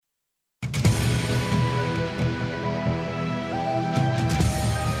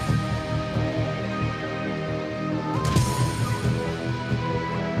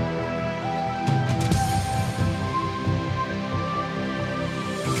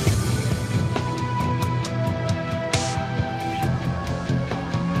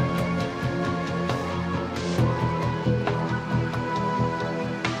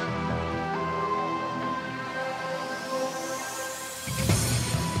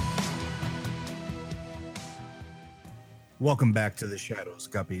Welcome back to the Shadows,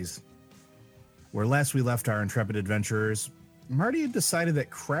 Guppies. Where last we left our intrepid adventurers, Marty had decided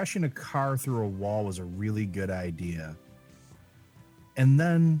that crashing a car through a wall was a really good idea. And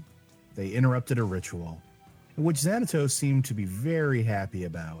then they interrupted a ritual, which Xanatos seemed to be very happy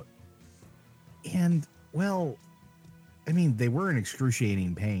about. And, well, I mean, they were in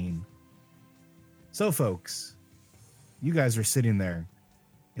excruciating pain. So, folks, you guys are sitting there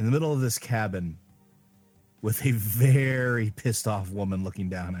in the middle of this cabin with a very pissed off woman looking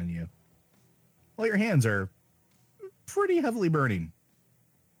down on you. Well, your hands are pretty heavily burning.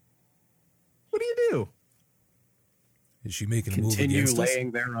 What do you do? Is she making a move Continue against us? laying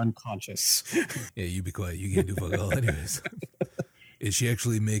there unconscious. Yeah, you be quiet. You can't do fuck all anyways. Is she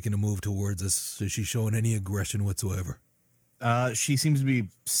actually making a move towards us? Is she showing any aggression whatsoever? She seems to be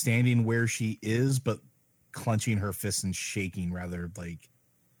standing where she is, but clenching her fists and shaking rather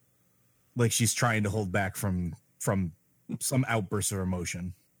like she's trying to hold back from some outburst of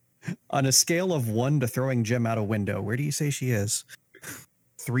emotion. On a scale of 1 to throwing Jim out a window, where do you say she is?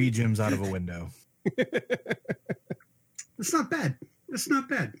 3 Jims out of a window. It's not bad. It's not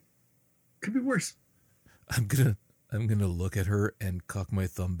bad. Could be worse. I'm gonna look at her and cock my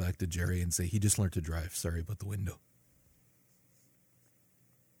thumb back to Jerry and say, he just learned to drive. Sorry about the window.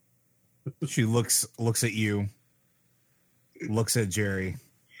 She looks at you, looks at Jerry,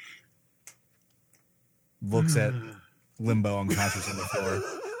 looks at Limbo unconscious on the floor.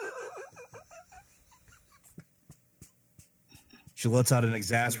 She lets out an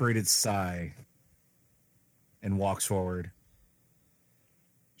exasperated sigh and walks forward.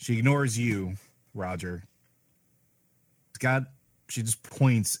 She ignores you, Roger. She just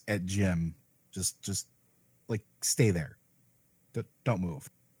points at Jim. Just like, stay there. Don't move.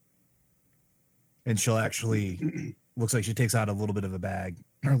 And she'll actually, looks like she takes out a little bit of a bag,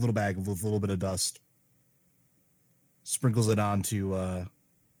 or a little bag with a little bit of dust, sprinkles it onto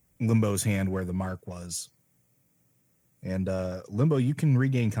Limbo's hand where the mark was. And Limbo, you can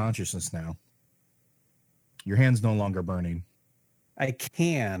regain consciousness now. Your hand's no longer burning. I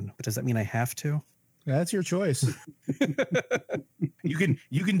can, but does that mean I have to? That's your choice. You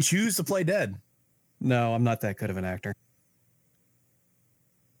can choose to play dead. No, I'm not that good of an actor.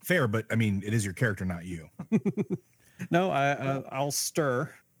 Fair, but I mean, it is your character, not you. No, I'll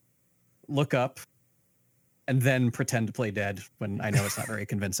stir, look up, and then pretend to play dead when I know it's not very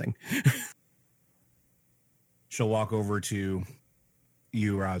convincing. She'll walk over to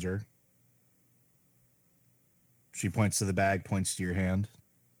you, Roger. She points to the bag, points to your hand.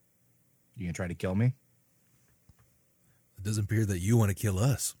 You gonna try to kill me? It doesn't appear that you want to kill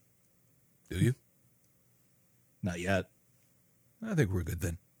us. Do you? Not yet. I think we're good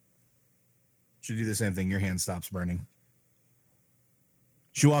then. She'll do the same thing. Your hand stops burning.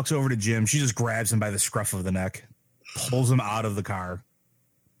 She walks over to Jim. She just grabs him by the scruff of the neck, pulls him out of the car,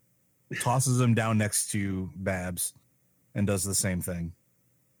 tosses him down next to Babs, and does the same thing.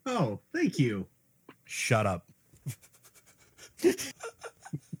 Oh, thank you. Shut up.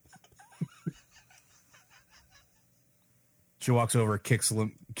 She walks over, kicks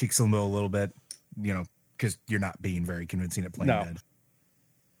Limbo a little bit, because you're not being very convincing at playing dead.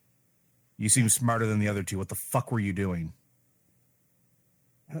 You seem smarter than the other two. What the fuck were you doing?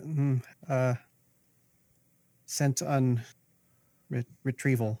 Sent on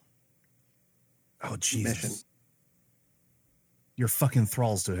retrieval. Oh, Jesus. Mission. You're fucking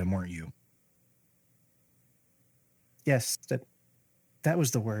thralls to him, weren't you? Yes, that was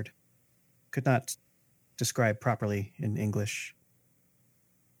the word. Could not describe properly in English.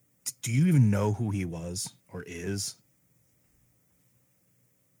 Do you even know who he was or is?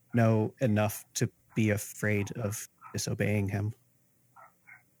 Know enough to be afraid of disobeying him.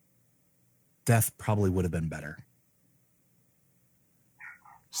 Death probably would have been better.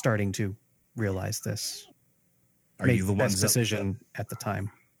 Starting to realize this. Are Made you the best ones decision at the time?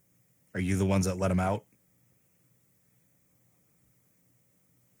 Are you the ones that let him out?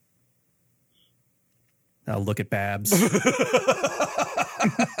 I'll look at Babs.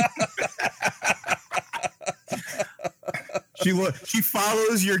 She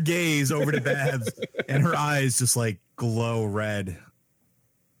follows your gaze over to Babs, and her eyes just like glow red.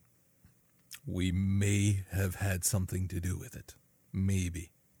 We may have had something to do with it.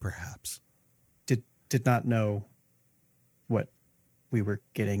 Maybe, perhaps. Did not know what we were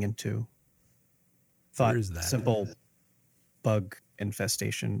getting into. Thought Where is that? Simple bug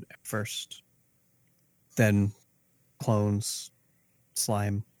infestation at first. Then clones,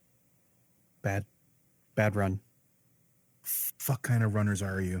 slime. Bad run. Fuck kind of runners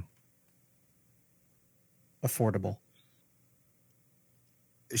are you? Affordable.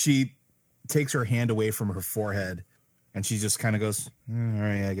 She takes her hand away from her forehead And she just kind of goes, all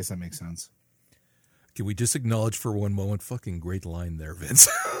right, I guess that makes sense. Can we just acknowledge for one moment? Fucking great line there, Vince.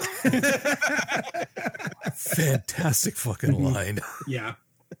 Fantastic fucking line. Yeah.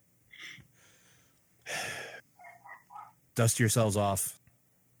 Dust yourselves off.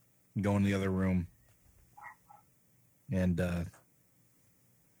 Go in the other room. And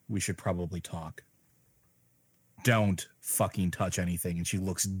we should probably talk. Don't fucking touch anything. And she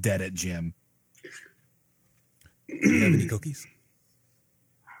looks dead at Jim. Do you have any cookies?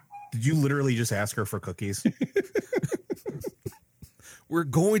 Did you literally just ask her for cookies? We're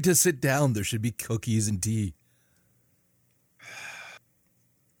going to sit down. There should be cookies and tea.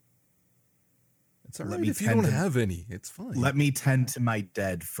 It's all right if you don't have any. It's fine. Let me tend to my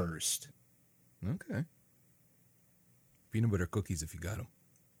dead first. Okay. Peanut butter cookies if you got them.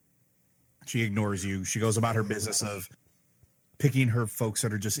 She ignores you. She goes about her business of picking her folks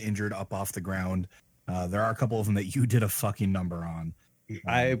that are just injured up off the ground. There are a couple of them that you did a fucking number on.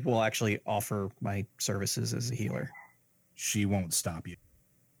 I will actually offer my services as a healer. She won't stop you.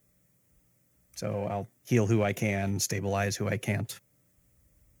 So I'll heal who I can, stabilize who I can't.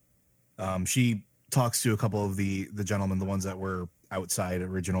 She talks to a couple of the gentlemen, the ones that were outside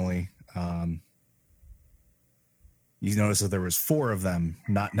originally. You notice that there was 4 of them,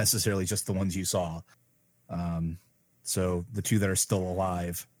 not necessarily just the ones you saw. So the 2 that are still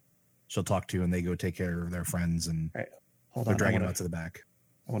alive, she'll talk to, and they go take care of their friends, and All right, hold they're on. dragging them out to the back.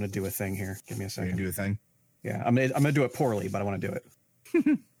 I want to do a thing here. Give me a You're second. gonna do a thing. Yeah, I'm gonna do it poorly, but I want to do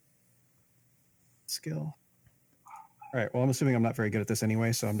it. Skill. All right. Well, I'm assuming I'm not very good at this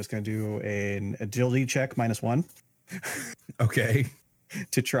anyway, so I'm just gonna do an agility check -1 Okay.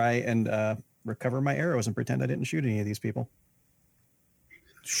 to try and recover my arrows and pretend I didn't shoot any of these people.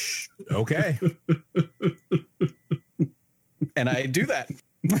 Okay. And I do that.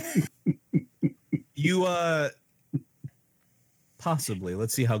 You possibly.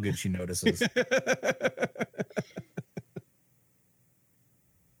 Let's see how good she notices.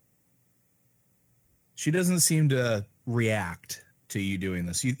 She doesn't seem to react to you doing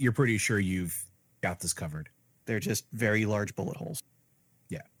this. You're pretty sure you've got this covered. They're just very large bullet holes.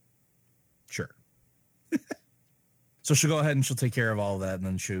 Sure. So she'll go ahead and she'll take care of all of that,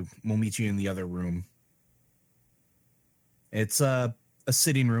 and then we'll meet you in the other room. It's a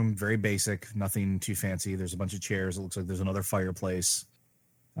sitting room, very basic, nothing too fancy. There's a bunch of chairs. It looks like there's another fireplace.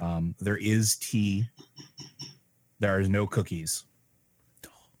 There is tea. There is no cookies.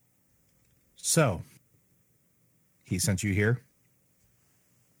 So he sent you here?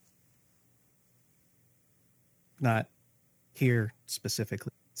 Not here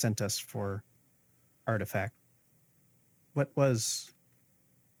specifically. Sent us for artifact. What was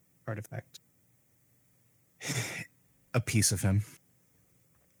artifact? A piece of him.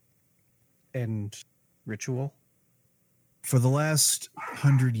 And ritual? For the last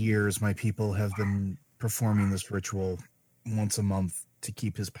 100 years, my people have been performing this ritual once a month to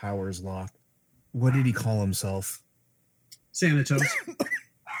keep his powers locked. What did he call himself? Xanatos.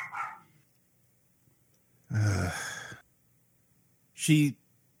 She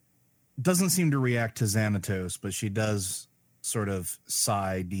doesn't seem to react to Xanatos, but she does sort of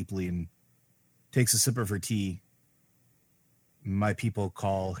sigh deeply and takes a sip of her tea. My people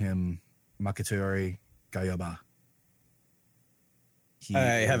call him Makatori Gayaba. I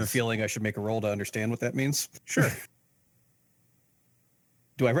have a feeling I should make a roll to understand what that means. Sure.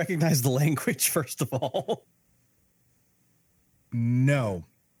 Do I recognize the language, first of all? No,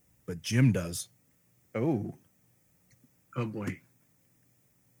 but Jim does. Oh. Oh boy.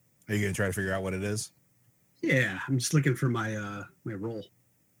 Are you going to try to figure out what it is? Yeah, I'm just looking for my my roll.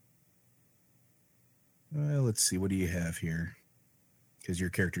 Let's see. What do you have here? Because your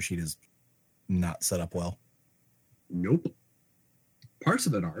character sheet is not set up well. Nope. Parts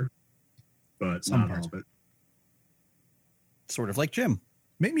of it are, but Some not parts. all of it. Sort of like Jim.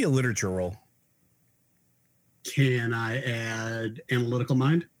 Make me a literature roll. Can I add analytical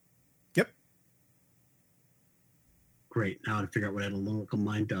mind? Yep. Great. Now I have to figure out what analytical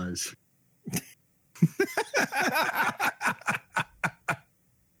mind does.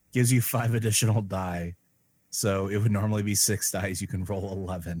 Gives you 5 additional die. So it would normally be 6 dice. You can roll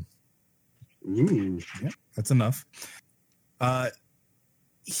 11. Ooh. Yep, that's enough.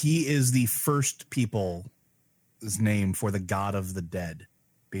 He is the first people's name for the god of the dead.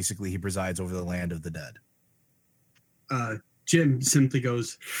 Basically, he presides over the land of the dead. Jim simply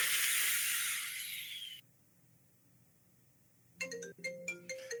goes,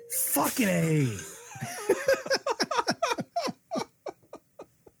 Fucking A.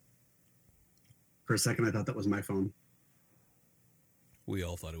 for a second, I thought that was my phone. We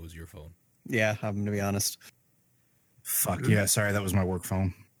all thought it was your phone. Yeah, I'm going to be honest. Fuck yeah! Sorry, that was my work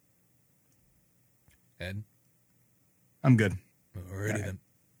phone. Ed? I'm good. Alrighty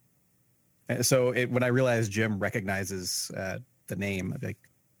then. So when I realized Jim recognizes the name, I'm like,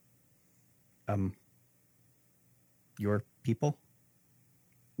 your people?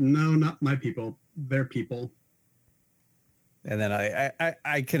 No, not my people. Their people. And then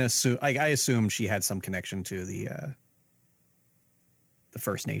I can assume I assume she had some connection to the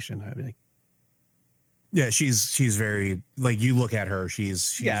First Nation. I'd be like, Yeah, she's very like you look at her.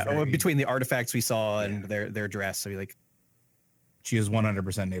 She's very, between the artifacts we saw and their dress, I'd be like, she is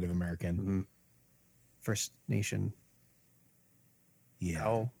 100% Native American. First Nation.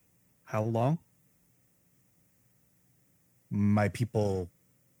 Yeah. How long? My people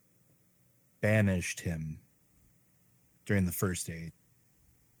banished him during the first age.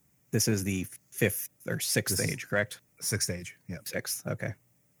 This is the 5th or 6th age, correct? 6th age. Yeah. 6th. Okay.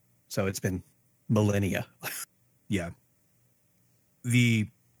 So it's been millennia. Yeah. The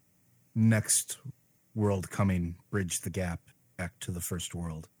next world coming bridged the gap back to the first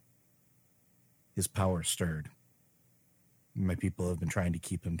world. His power stirred. My people have been trying to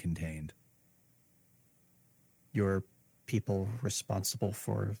keep him contained. Your people responsible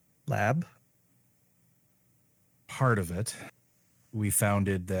for lab? Part of it, we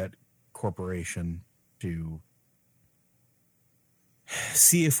founded that corporation to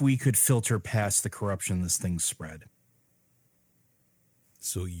see if we could filter past the corruption this thing spread.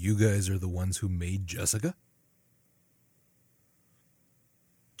 So you guys are the ones who made Jessica?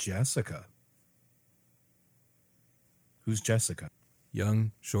 Jessica? Who's Jessica?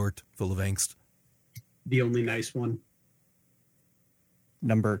 Young, short, full of angst. The only nice one.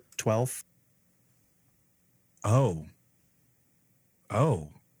 Number 12? Oh.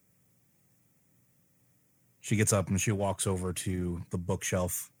 She gets up and she walks over to the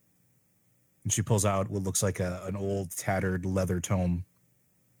bookshelf and she pulls out what looks like an old tattered leather tome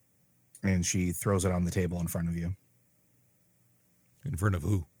and she throws it on the table in front of you. In front of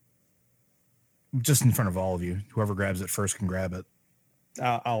who? Just in front of all of you. Whoever grabs it first can grab it.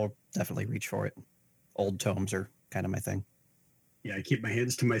 I'll definitely reach for it. Old tomes are kind of my thing. Yeah, I keep my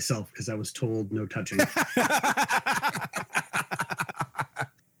hands to myself because I was told no touching.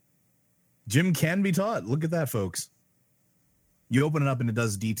 Jim can be taught. Look at that, folks. You open it up and it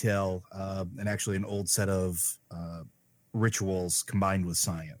does detail and actually an old set of rituals combined with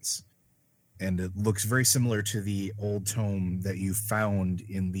science. And it looks very similar to the old tome that you found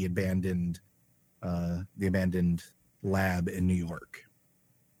in the abandoned lab in New York.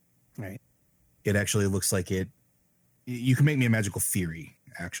 Right. It actually looks like it. You can make me a magical theory,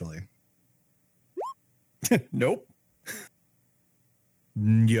 actually. Nope.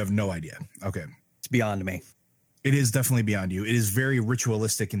 You have no idea. Okay. It's beyond me. It is definitely beyond you. It is very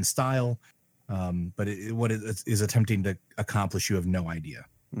ritualistic in style, but what it is attempting to accomplish, you have no idea.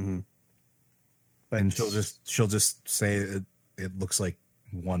 Mm-hmm. And she'll just say it looks like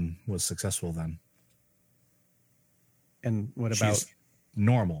one was successful then. And what about She's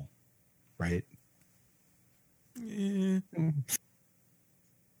normal, right?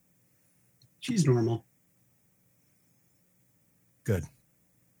 She's normal. Good.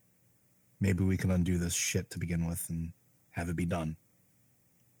 Maybe we can undo this shit to begin with and have it be done.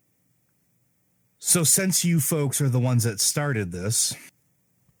 So since you folks are the ones that started this.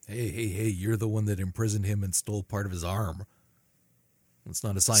 Hey, you're the one that imprisoned him and stole part of his arm. Let's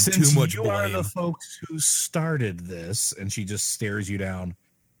not assign Since too much you blame. are the folks who started this, and she just stares you down.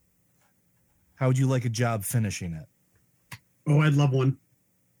 How would you like a job finishing it? Oh, I'd love one.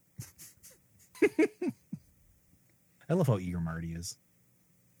 I love how eager Marty is.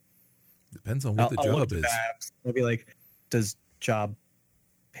 Depends on what the I'll look job at is. that. I'll be like, does job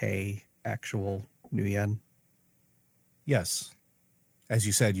pay actual new yen? Yes. As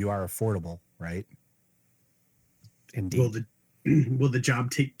you said, you are affordable, right? Indeed. Will the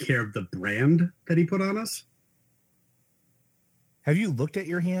job take care of the brand that he put on us? Have you looked at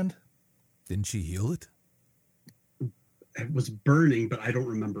your hand? Didn't she heal it? It was burning, but I don't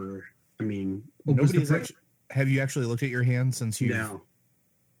remember. I mean, what was the Nobody's actually. Have you actually looked at your hand since you? No.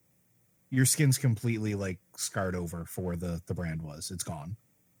 Your skin's completely like scarred over for where the brand was. It's gone.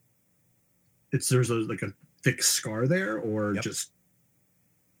 There's like a thick scar there, or Yep. just.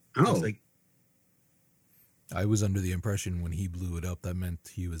 Just Oh, like, I was under the impression when he blew it up, that meant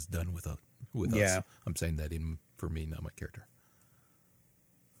he was done with us. Yeah. I'm saying that for me, not my character.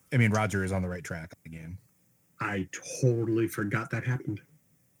 I mean, Roger is on the right track again. I totally forgot that happened.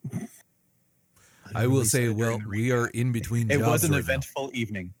 I will say, well, we are in between It jobs was an right eventful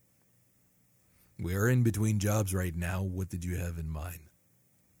evening. now. We are in between jobs right now. What did you have in mind?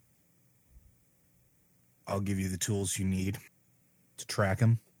 I'll give you the tools you need to track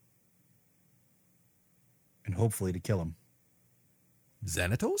him and hopefully to kill him.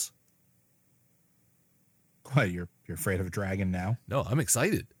 Xanatos? What, you're afraid of a dragon now? No, I'm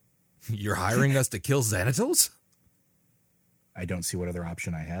excited. You're hiring us to kill Xanatos? I don't see what other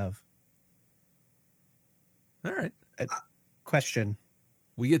option I have. All right. Question.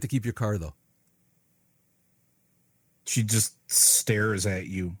 We get to keep your car, though. She just stares at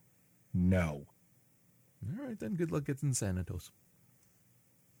you. No. All right, then. Good luck getting Xanatos.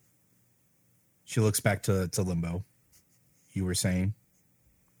 She looks back to Limbo. You were saying?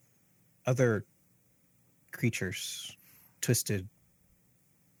 Other creatures, twisted,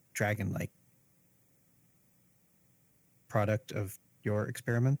 dragon-like, product of your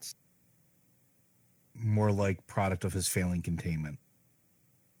experiments? More like product of his failing containment.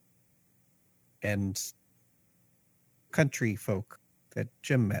 And country folk that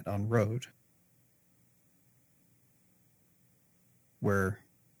Jim met on road were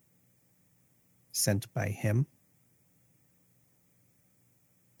sent by him?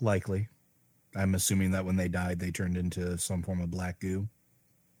 Likely. I'm assuming that when they died, they turned into some form of black goo.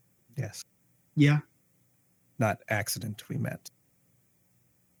 Yes. Yeah. Not accident we met.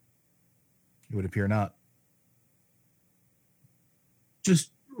 It would appear not.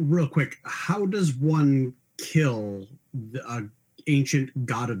 Just real quick, how does one kill the ancient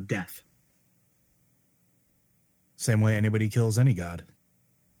god of death? Same way anybody kills any god.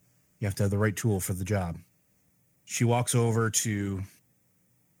 You have to have the right tool for the job. She walks over to,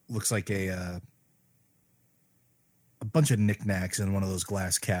 looks like a bunch of knickknacks in one of those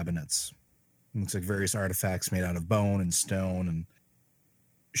glass cabinets. It looks like various artifacts made out of bone and stone. And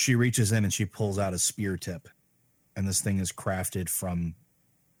she reaches in and she pulls out a spear tip. And this thing is crafted from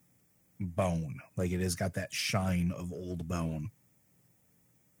bone. Like it has got that shine of old bone.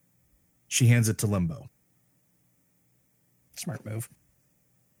 She hands it to Limbo. Smart move.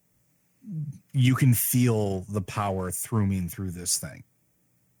 You can feel the power through this thing.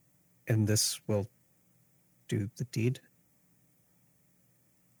 And this will do the deed?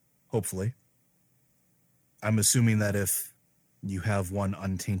 Hopefully. I'm assuming that if you have one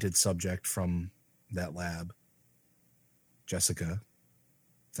untainted subject from that lab, Jessica,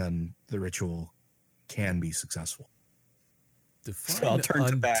 then the ritual can be successful. Define So I'll turn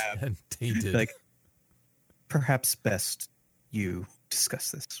to Bab. untainted. Like, perhaps best you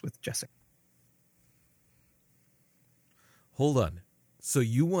discuss this with Jessica. Hold on. So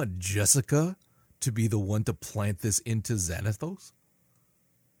you want Jessica to be the one to plant this into Xanathos?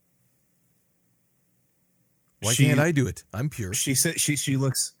 Why can't I do it? I'm pure. She said she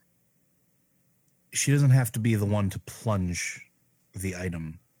looks. She doesn't have to be the one to plunge the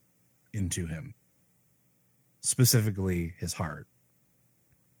item into him, specifically his heart,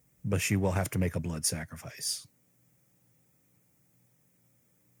 but she will have to make a blood sacrifice.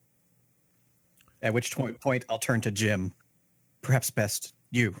 At which point I'll turn to Jim. Perhaps best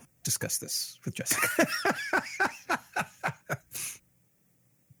you discuss this with Jessica.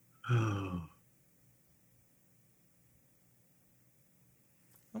 Oh.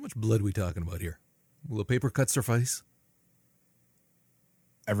 How much blood are we talking about here? Will a paper cut suffice?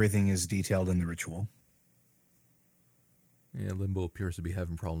 Everything is detailed in the ritual. Yeah, Limbo appears to be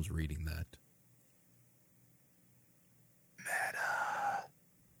having problems reading that.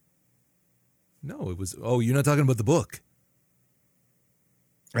 No, it was... Oh, you're not talking about the book.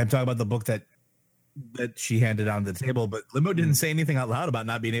 I'm talking about the book that she handed on the table, but Limbo didn't say anything out loud about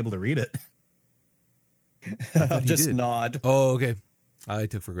not being able to read it. I'll he just did. nod. Oh, okay. I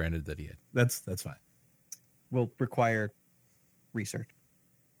took for granted that he had. That's fine. Will require research.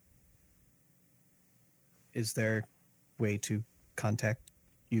 Is there a way to contact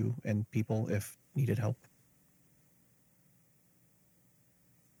you and people if needed help?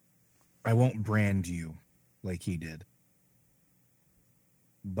 I won't brand you like he did,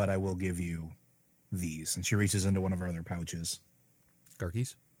 but I will give you these. And she reaches into one of her other pouches. Car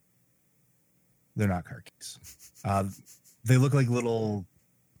keys? They're not car keys. They look like little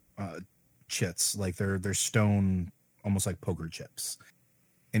chits, like they're stone, almost like poker chips.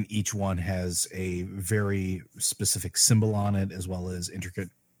 And each one has a very specific symbol on it, as well as intricate,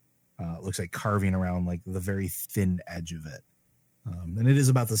 looks like carving around like the very thin edge of it. And it is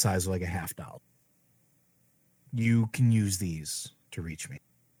about the size of like a $50. You can use these to reach me.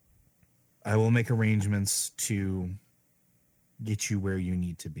 I will make arrangements to get you where you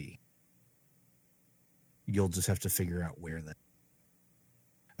need to be. You'll just have to figure out where that.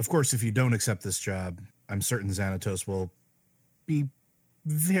 Of course, if you don't accept this job, I'm certain Xanatos will be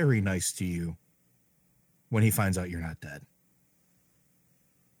very nice to you when he finds out you're not dead.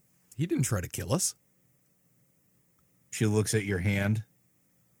 He didn't try to kill us. She looks at your hand.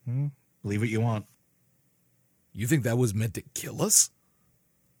 Believe what you want. You think that was meant to kill us?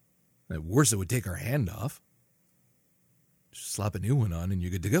 At worst, it would take our hand off. Just slap a new one on and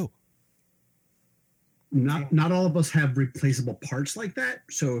you're good to go. Not all of us have replaceable parts like that.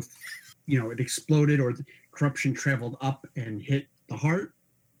 So if it exploded or the corruption traveled up and hit the heart,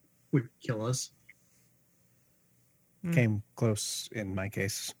 would kill us. Came close in my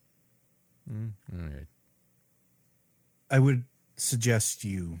case. All right. I would suggest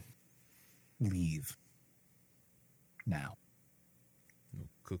you leave now. No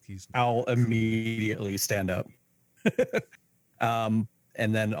cookies. I'll immediately stand up.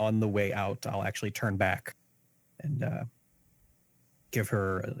 And then on the way out, I'll actually turn back and give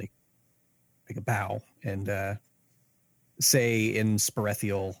her like a bow and say in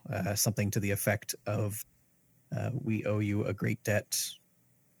Sperethiel something to the effect of, we owe you a great debt.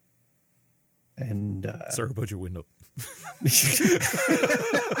 And Sorry about your window.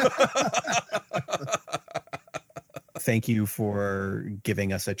 Thank you for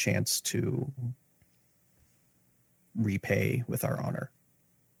giving us a chance to repay with our honor.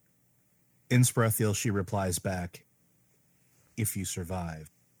 In Sperethiel, she replies back, if you survive,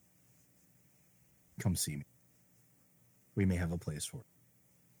 come see me. We may have a place for it.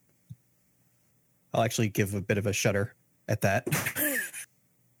 I'll actually give a bit of a shudder at that,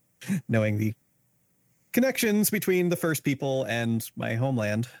 knowing the connections between the first people and my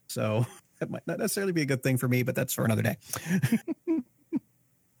homeland. So that might not necessarily be a good thing for me, but that's for another day.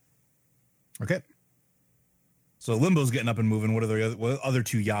 Okay. So Limbo's getting up and moving. What are what other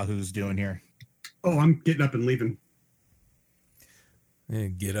two yahoos doing here? Oh, I'm getting up and leaving.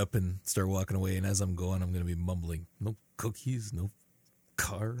 And get up and start walking away. And as I'm going, I'm going to be mumbling, no cookies, no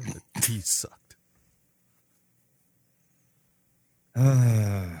car. The tea sucked. All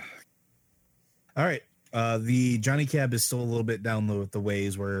right. The Johnny Cab is still a little bit down the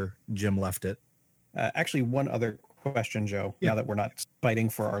ways where Jim left it. Actually, one other question, Joe, Yeah. now that we're not fighting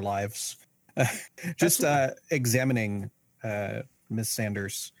for our lives. Just examining Ms.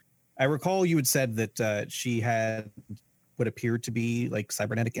 Sanders. I recall you had said that she had what appeared to be like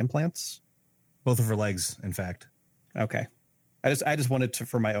cybernetic implants. Both of her legs, in fact. Okay. I just wanted to,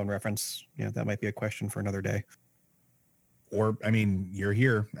 for my own reference, that might be a question for another day. Or, I mean, you're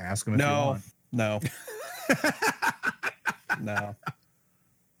here. Ask him if you want. No. No.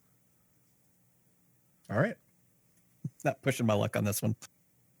 All right. Not pushing my luck on this one.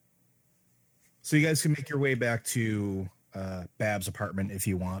 So you guys can make your way back to Bab's apartment if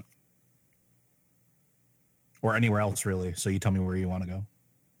you want. Or anywhere else, really. So you tell me where you want to go.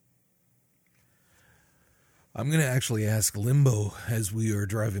 I'm going to actually ask Limbo as we are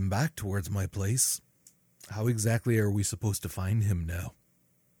driving back towards my place. How exactly are we supposed to find him now?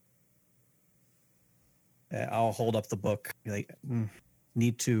 I'll hold up the book. Be like,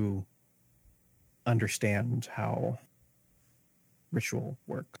 need to understand how ritual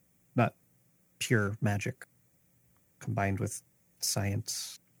work, not pure magic combined with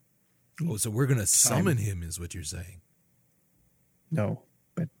science. Oh, so we're going to summon him is what you're saying. No,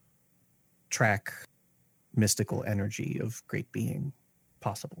 but track mystical energy of great being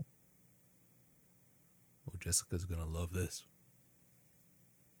possible. Oh, Jessica's going to love this.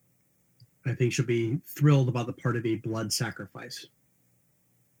 I think she'll be thrilled about the part of the blood sacrifice.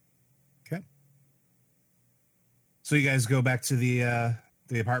 Okay. So you guys go back to the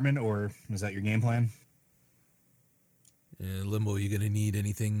apartment, or is that your game plan? Limbo, you going to need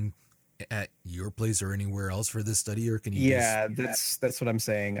anything at your place or anywhere else for this study, or can you? Yeah, that's what I'm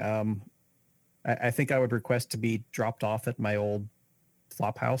saying. I think I would request to be dropped off at my old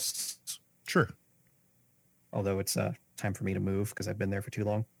flop house. Sure. Although it's time for me to move because I've been there for too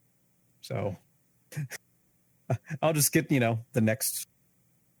long. So I'll just get, the next.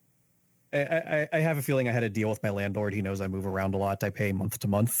 I have a feeling I had a deal with my landlord. He knows I move around a lot. I pay month to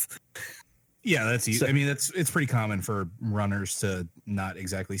month. Yeah, that's easy. So- I mean, it's pretty common for runners to not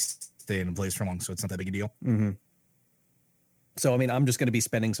exactly stay in a place for long, so it's not that big a deal. Mm-hmm. So, I mean, I'm just going to be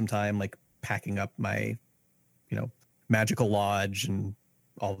spending some time like packing up my, magical lodge and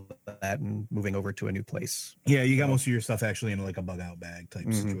all that and moving over to a new place. Yeah, you got most of your stuff actually in like a bug out bag type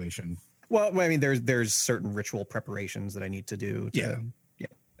Mhm. situation. Well, I mean, there's certain ritual preparations that I need to do to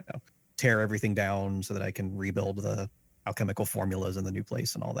tear everything down so that I can rebuild the alchemical formulas in the new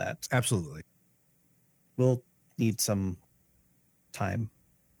place and all that. Absolutely. We'll need some time.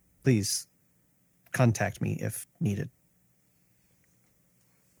 Please contact me if needed.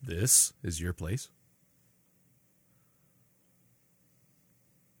 This is your place?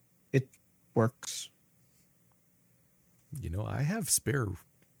 It works. I have spare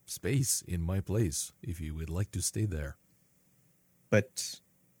space in my place if you would like to stay there. But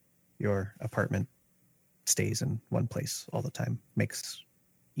your apartment stays in one place all the time. Makes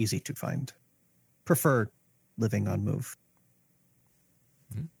easy to find. Prefer living on move.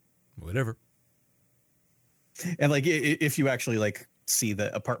 Whatever. And like, if you actually like see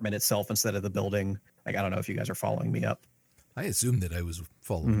the apartment itself instead of the building, like, I don't know if you guys are following me up. I assumed that I was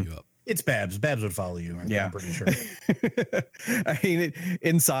following you up. It's Babs. Babs would follow you. Yeah. I'm pretty sure. I mean,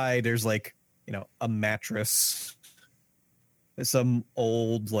 inside there's like, a mattress, some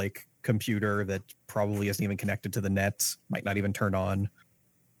old like computer that probably isn't even connected to the net, might not even turn on.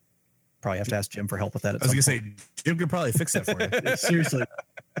 Probably have to ask Jim for help with that. I was gonna say Jim could probably fix that for you. Seriously.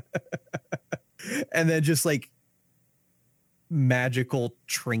 And then just like magical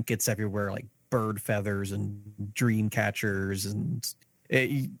trinkets everywhere, like bird feathers and dream catchers, and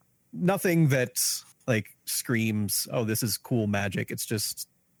nothing that like screams, "Oh, this is cool magic." It's just,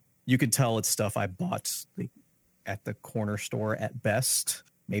 you could tell it's stuff I bought like at the corner store at best,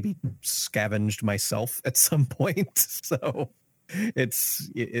 maybe scavenged myself at some point. So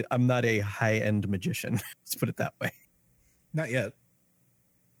I'm not a high-end magician. Let's put it that way. Not yet.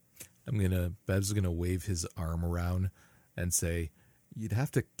 Babs is gonna wave his arm around and say, "You'd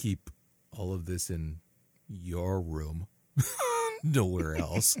have to keep all of this in your room, nowhere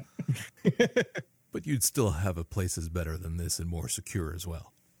else. But you'd still have a place that's better than this and more secure as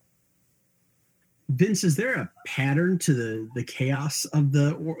well." Vince, is there a pattern to the chaos of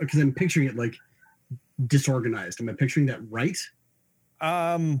because I'm picturing it like disorganized. Am I picturing that right?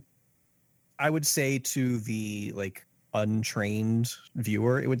 I would say to the like untrained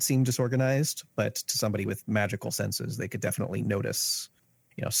viewer, it would seem disorganized, but to somebody with magical senses, they could definitely notice,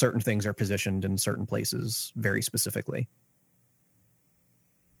 certain things are positioned in certain places very specifically.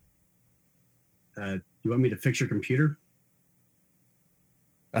 You want me to fix your computer?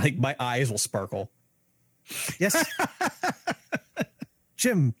 I think my eyes will sparkle. Yes.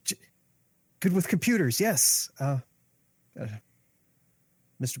 Jim, good with computers. Yes.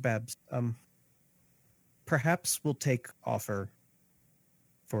 Mr. Babs, perhaps we'll take offer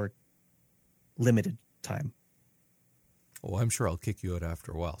for limited time. Oh, I'm sure I'll kick you out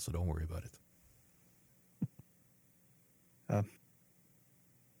after a while, so don't worry about it.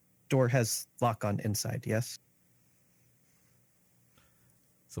 Door has lock on inside, yes?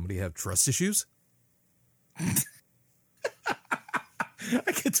 Somebody have trust issues? I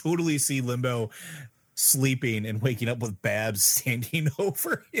could totally see Limbo sleeping and waking up with Babs standing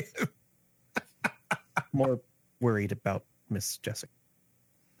over him. More worried about Miss Jessica.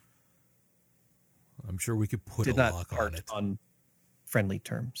 I'm sure we could put Did a not lock part on it. on friendly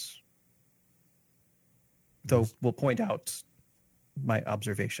terms. Though we'll point out my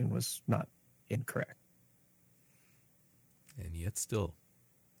observation was not incorrect. And yet still,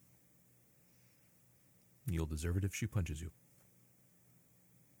 you'll deserve it if she punches you.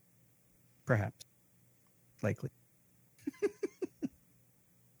 Perhaps. Likely.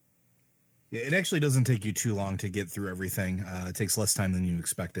 Yeah, it actually doesn't take you too long to get through everything. It takes less time than you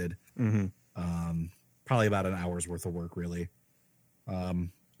expected. Mm-hmm. Probably about an hour's worth of work, really.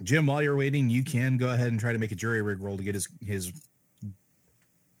 Jim, while you're waiting, you can go ahead and try to make a jury rig roll to get his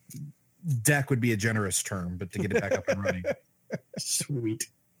deck would be a generous term, but to get it back up and running. Sweet.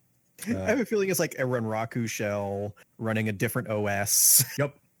 I have a feeling it's like a Renraku shell running a different OS.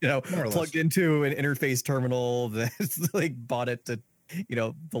 Yep. More or less. Plugged into an interface terminal that's like bought it to,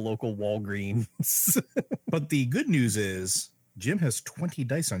 the local Walgreens. But the good news is Jim has 20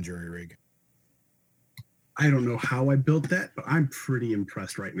 dice on jury rig. I don't know how I built that, but I'm pretty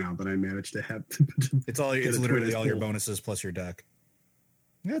impressed right now that I managed to have. It's literally all your bonuses plus your deck.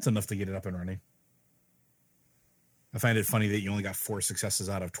 Yeah, that's enough to get it up and running. I find it funny that you only got 4 successes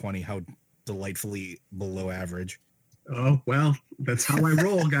out of 20. How delightfully below average. Oh, well, that's how I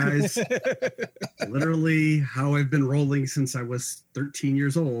roll, guys. Literally how I've been rolling since I was 13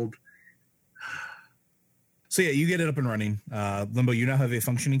 years old. So yeah, you get it up and running. Limbo, you now have a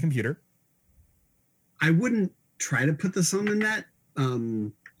functioning computer. I wouldn't try to put this on the net.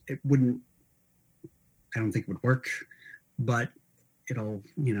 It wouldn't, I don't think it would work, but it'll,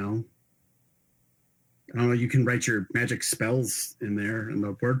 I don't know, you can write your magic spells in there in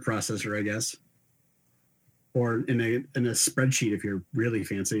the word processor, I guess. Or in a spreadsheet if you're really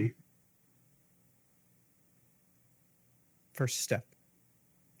fancy. First step.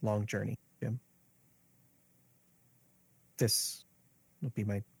 Long journey, Jim. This will be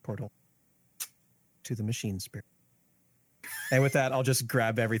my portal to the machine spirit. And with that, I'll just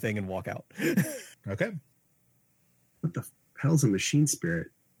grab everything and walk out. Okay. What the hell's a machine spirit?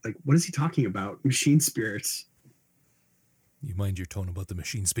 Like, what is he talking about? Machine spirits. You mind your tone about the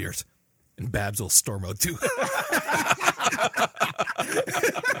machine spirit. And Babs will storm out too.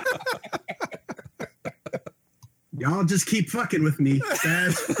 Y'all just keep fucking with me.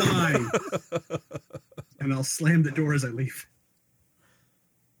 That's fine. And I'll slam the door as I leave.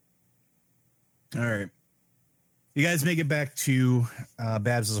 All right. You guys make it back to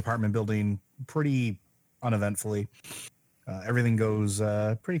Babs's apartment building pretty uneventfully. Everything goes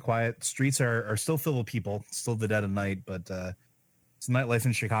pretty quiet. Streets are still filled with people, still the dead of night, but it's nightlife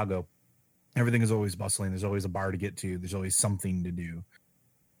in Chicago. Everything is always bustling. There's always a bar to get to. There's always something to do.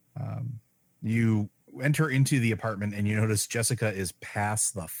 You enter into the apartment and you notice Jessica is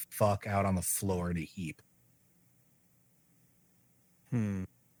passed the fuck out on the floor in a heap. Hmm.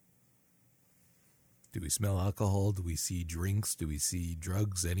 Do we smell alcohol? Do we see drinks? Do we see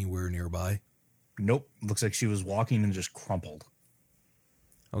drugs anywhere nearby? Nope. Looks like she was walking and just crumpled.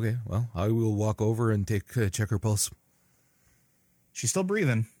 Okay, well, I will walk over and check her pulse. She's still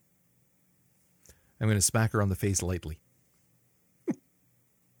breathing. I'm going to smack her on the face lightly.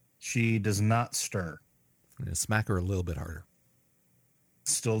 She does not stir. I'm going to smack her a little bit harder.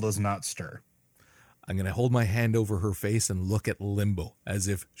 Still does not stir. I'm going to hold my hand over her face and look at Limbo, as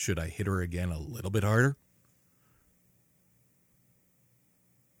if, should I hit her again a little bit harder?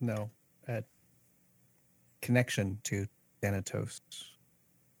 No. Connection to Thanatos.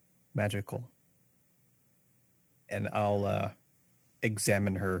 Magical. And I'll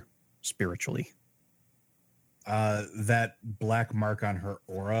examine her spiritually. That black mark on her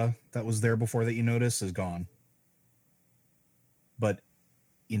aura that was there before that you noticed is gone. But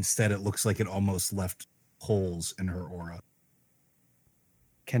instead, it looks like it almost left holes in her aura.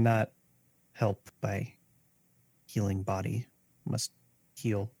 Cannot help by healing body. Must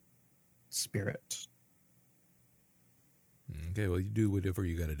heal spirit. Okay, well, you do whatever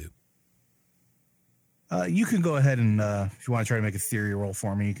you got to do. You can go ahead and, if you want to try to make a theory roll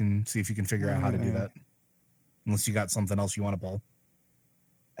for me, you can see if you can figure out how to do that. Unless you got something else you want to pull.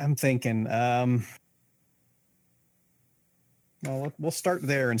 I'm thinking, well, we'll start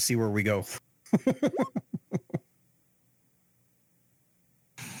there and see where we go.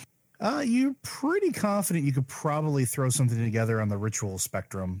 You're pretty confident you could probably throw something together on the ritual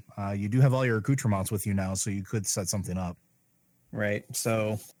spectrum. You do have all your accoutrements with you now, so you could set something up. Right.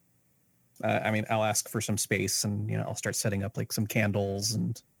 So, I'll ask for some space and, I'll start setting up like some candles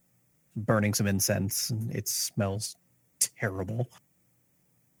and burning some incense. And it smells terrible.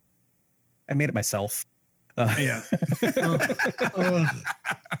 I made it myself. Yeah.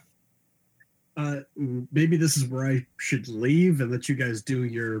 Maybe this is where I should leave and let you guys do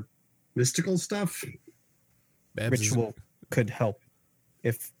your mystical stuff. Ritual could help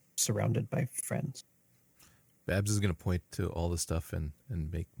if surrounded by friends. Babs is going to point to all the stuff and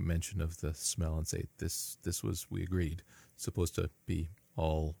make mention of the smell and say, this was, we agreed, supposed to be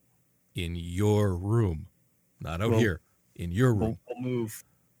all in your room, not out here, in your room. We'll move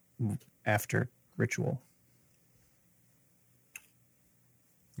after ritual.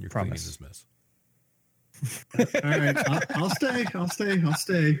 You're Promise. cleaning this mess. All right, I'll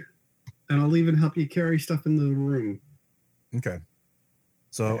stay. And I'll even help you carry stuff in the room. Okay.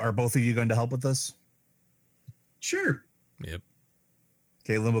 So are both of you going to help with this? Sure. Yep.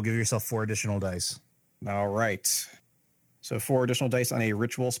 Okay, Limbo, give yourself 4 additional dice. All right. So 4 additional dice on a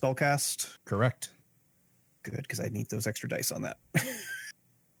ritual spellcast. Correct. Good, because I need those extra dice on that.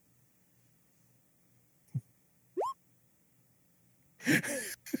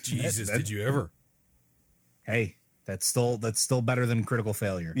 Jesus, did you ever? Hey, that's still better than critical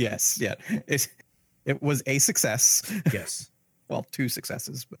failure. Yes, yeah. It was a success. Yes. Well, 2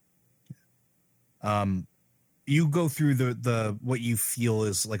 successes. But. You go through the what you feel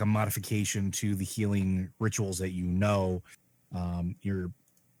is like a modification to the healing rituals that you know. You're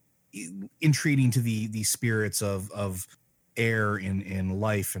entreating to the spirits of air in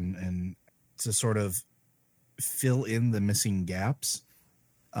life and to sort of fill in the missing gaps.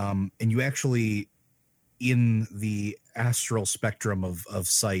 And you actually, in the astral spectrum of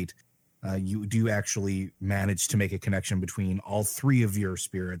sight, you do actually manage to make a connection between all 3 of your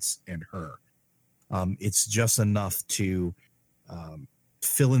spirits and her. It's just enough to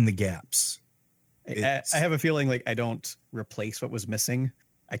fill in the gaps. I have a feeling like I don't replace what was missing.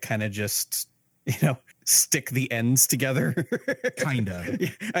 I kind of just, stick the ends together. Kinda.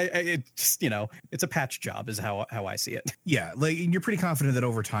 It just, it's a patch job is how I see it. Yeah, like you're pretty confident that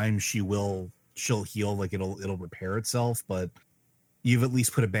over time she'll heal, like it'll repair itself, but you've at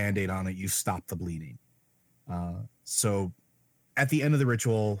least put a Band-Aid on it. You've stopped the bleeding. So at the end of the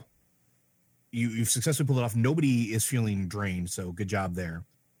ritual, you've successfully pulled it off. Nobody is feeling drained, so good job there.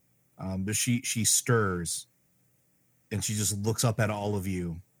 But she stirs, and she just looks up at all of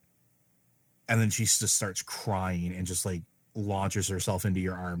you, and then she just starts crying and just like launches herself into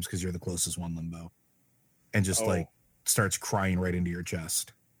your arms because you're the closest one, Limbo, and just like starts crying right into your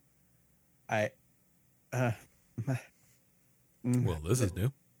chest. Well, this is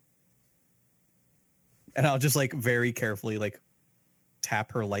new. And I'll just like very carefully like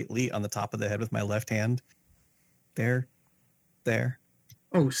tap her lightly on the top of the head with my left hand. There.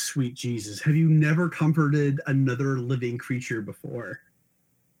 Oh, sweet Jesus. Have you never comforted another living creature before?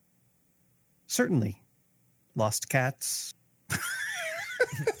 Certainly. Lost cats,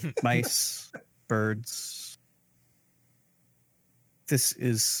 mice, birds. This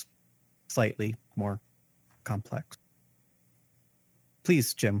is slightly more complex.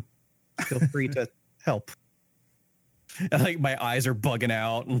 Please, Jim, feel free to help. And like my eyes are bugging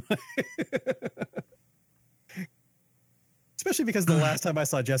out. Especially because the last time I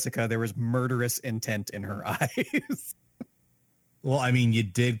saw Jessica, there was murderous intent in her eyes. Well, I mean, you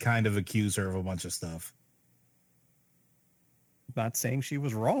did kind of accuse her of a bunch of stuff. Not saying she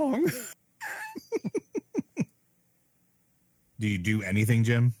was wrong. Do you do anything,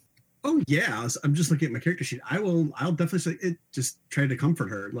 Jim? Oh yeah, I'm just looking at my character sheet. I'll definitely say it. Just try to comfort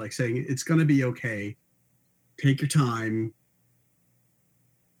her, like saying it's gonna be okay. Take your time.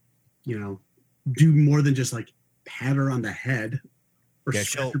 You know, do more than just like pat her on the head or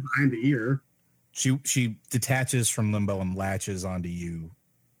scratch her behind the ear. She detaches from Limbo and latches onto you,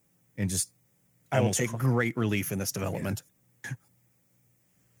 and just I will take great relief in this development. Yeah.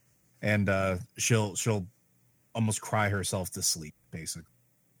 And she'll almost cry herself to sleep, basically.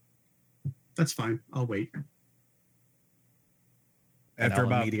 That's fine. I'll wait. And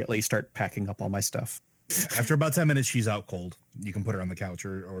I'll immediately start packing up all my stuff. After about 10 minutes, she's out cold. You can put her on the couch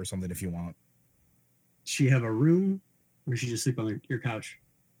or something if you want. She have a room, or she just sleep on your couch?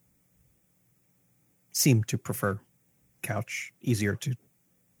 Seem to prefer couch. Easier to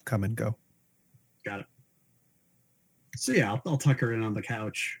come and go. Got it. So yeah, I'll tuck her in on the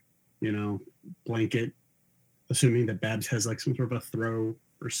couch. You know, blanket. Assuming that Babs has like some sort of a throw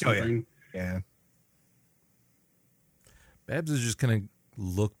or something. Yeah. Babs is just going to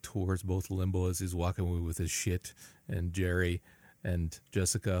look towards both Limbo as he's walking away with his shit and Jerry and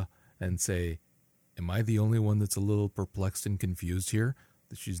Jessica and say, am I the only one that's a little perplexed and confused here?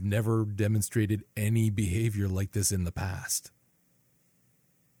 That she's never demonstrated any behavior like this in the past.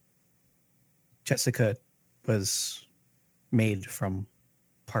 Jessica was made from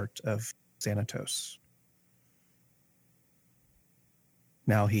part of Xanatos.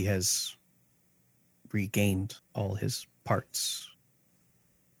 Now he has regained all his parts,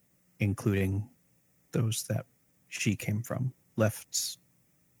 including those that she came from, left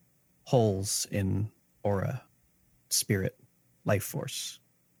holes in aura, spirit, life force.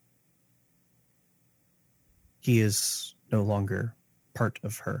 He is no longer part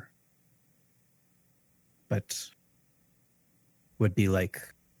of her, but would be like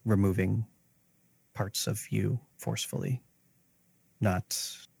removing parts of you forcefully. Not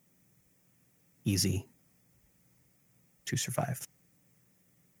easy to survive.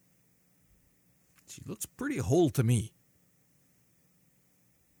 She looks pretty whole to me.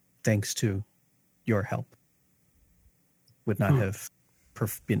 Thanks to your help. Would not have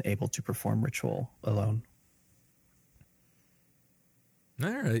been able to perform ritual alone. All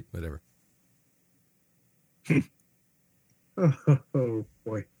right, whatever. Oh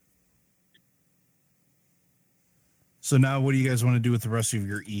boy. So now what do you guys want to do with the rest of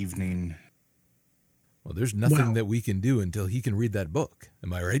your evening? Well, there's nothing that we can do until he can read that book.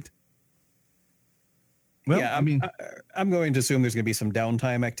 Am I right? Well, yeah, I'm going to assume there's going to be some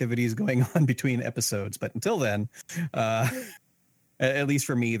downtime activities going on between episodes. But until then, at least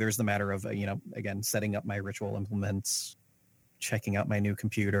for me, there's the matter of, again, setting up my ritual implements, checking out my new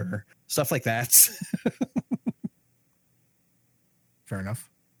computer, stuff like that. Fair enough.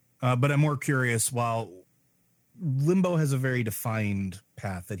 But I'm more curious, while Limbo has a very defined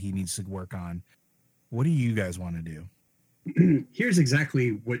path that he needs to work on, what do you guys want to do? Here's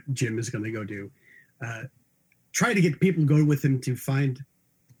exactly what Jim is going to go do. Try to get people to go with him to find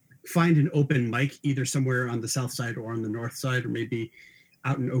an open mic, either somewhere on the south side or on the north side, or maybe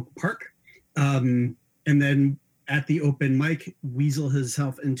out in Oak Park. And then at the open mic, weasel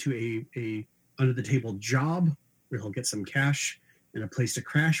himself into a under the table job where he'll get some cash and a place to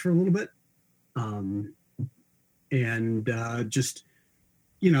crash for a little bit. And just,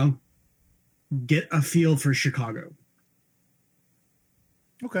 get a feel for Chicago.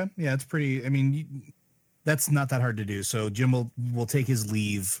 Okay. Yeah, it's pretty, that's not that hard to do. So Jim will take his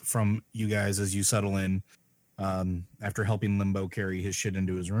leave from you guys as you settle in, after helping Limbo carry his shit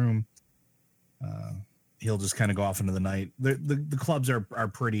into his room. he'll just kind of go off into the night. The clubs are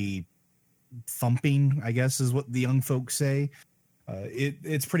pretty thumping, I guess is what the young folks say.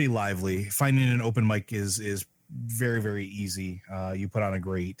 It's pretty lively. Finding an open mic is very, very easy. You put on a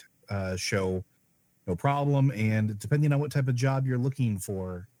great show, no problem. And depending on what type of job you're looking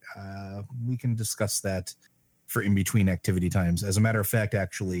for, we can discuss that for in between activity times. As a matter of fact,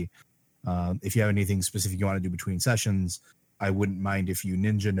 actually, if you have anything specific you want to do between sessions, I wouldn't mind if you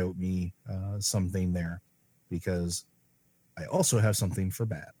ninja note me something there, because I also have something for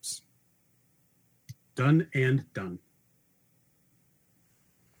Babs. Done and done.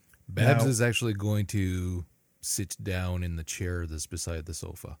 Babs Now- is actually going to sit down in the chair that's beside the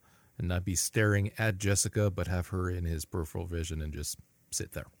sofa and not be staring at Jessica, but have her in his peripheral vision and just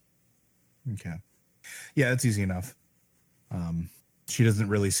sit there. Okay. Yeah, it's easy enough. She doesn't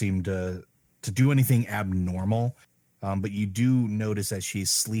really seem to do anything abnormal, but you do notice that she's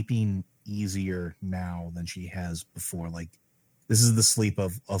sleeping easier now than she has before. Like, this is the sleep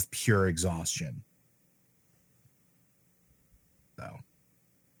of pure exhaustion. So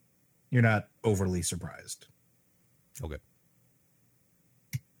you're not overly surprised. Okay.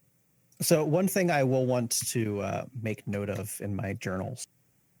 So one thing I will want to make note of in my journals,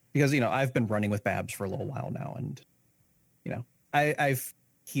 because, I've been running with Babs for a little while now, and, I've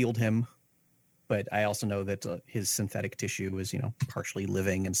healed him, but I also know that his synthetic tissue is, partially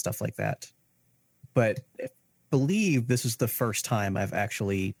living and stuff like that. But I believe this is the first time I've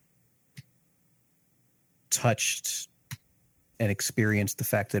actually touched and experienced the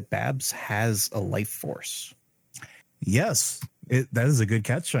fact that Babs has a life force. Yes, that is a good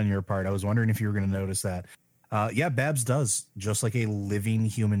catch on your part. I was wondering if you were going to notice that. Yeah, Babs does, just like a living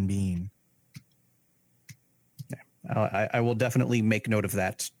human being. Yeah, I will definitely make note of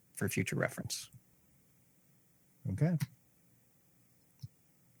that for future reference. Okay.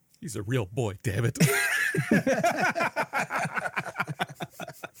 He's a real boy, damn it.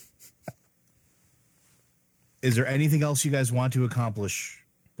 Is there anything else you guys want to accomplish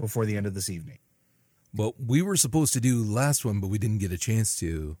before the end of this evening? Well, we were supposed to do last one, but we didn't get a chance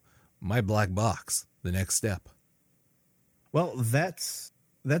to. My black box, the next step. Well, that's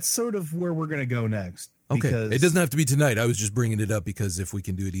sort of where we're going to go next. Okay. Because It doesn't have to be tonight. I was just bringing it up because if we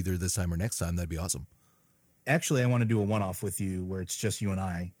can do it either this time or next time, that'd be awesome. actually, I want to do a one-off with you where it's just you and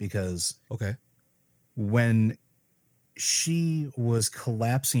I, because Okay. when she was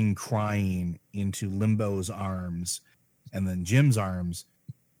collapsing, crying into Limbo's arms and then Jim's arms,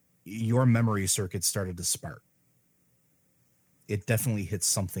 your memory circuit started to spark. It definitely hits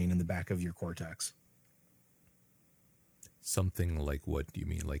something in the back of your cortex. Something like what do you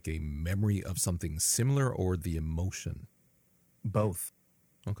mean? Like a memory of something similar or the emotion? Both.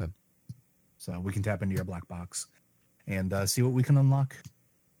 Okay. So we can tap into your black box and see what we can unlock.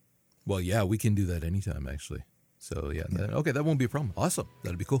 Well, yeah, we can do that anytime, actually. So, yeah. Okay, that won't be a problem. Awesome.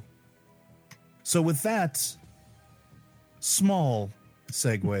 That'd be cool. So with that small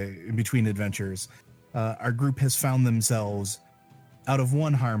segue in between adventures, our group has found themselves out of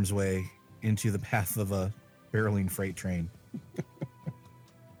one harm's way into the path of a barreling freight train.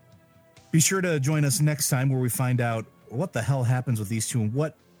 Be sure to join us next time where we find out what the hell happens with these two and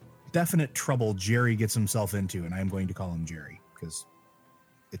what definite trouble Jerry gets himself into. And I'm going to call him Jerry because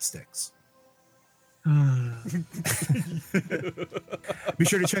it sticks. Be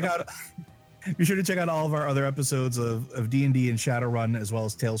sure to check out all of our other episodes of D&D and Shadowrun, as well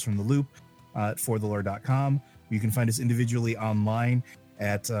as Tales from the Loop at forthelore.com. You can find us individually online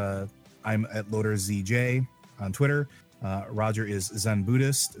at I'm at LoaderZJ on Twitter. Roger is Zen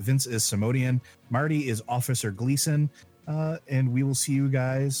Buddhist. Vince is Samodian. Marty is Officer Gleason. And we will see you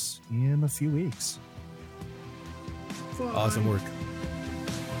guys in a few weeks. Awesome work.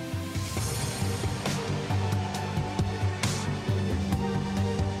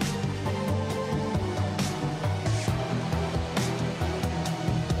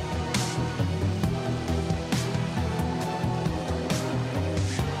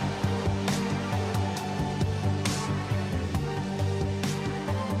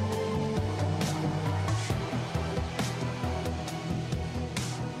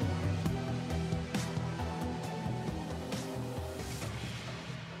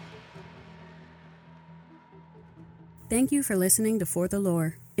 Thank you for listening to For the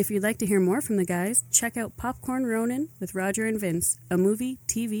Lore. If you'd like to hear more from the guys, check out Popcorn Ronin with Roger and Vince, a movie,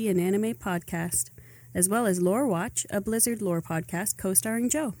 TV, and anime podcast, as well as Lore Watch, a Blizzard lore podcast co-starring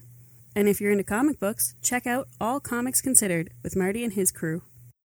Joe. And if you're into comic books, check out All Comics Considered with Marty and his crew.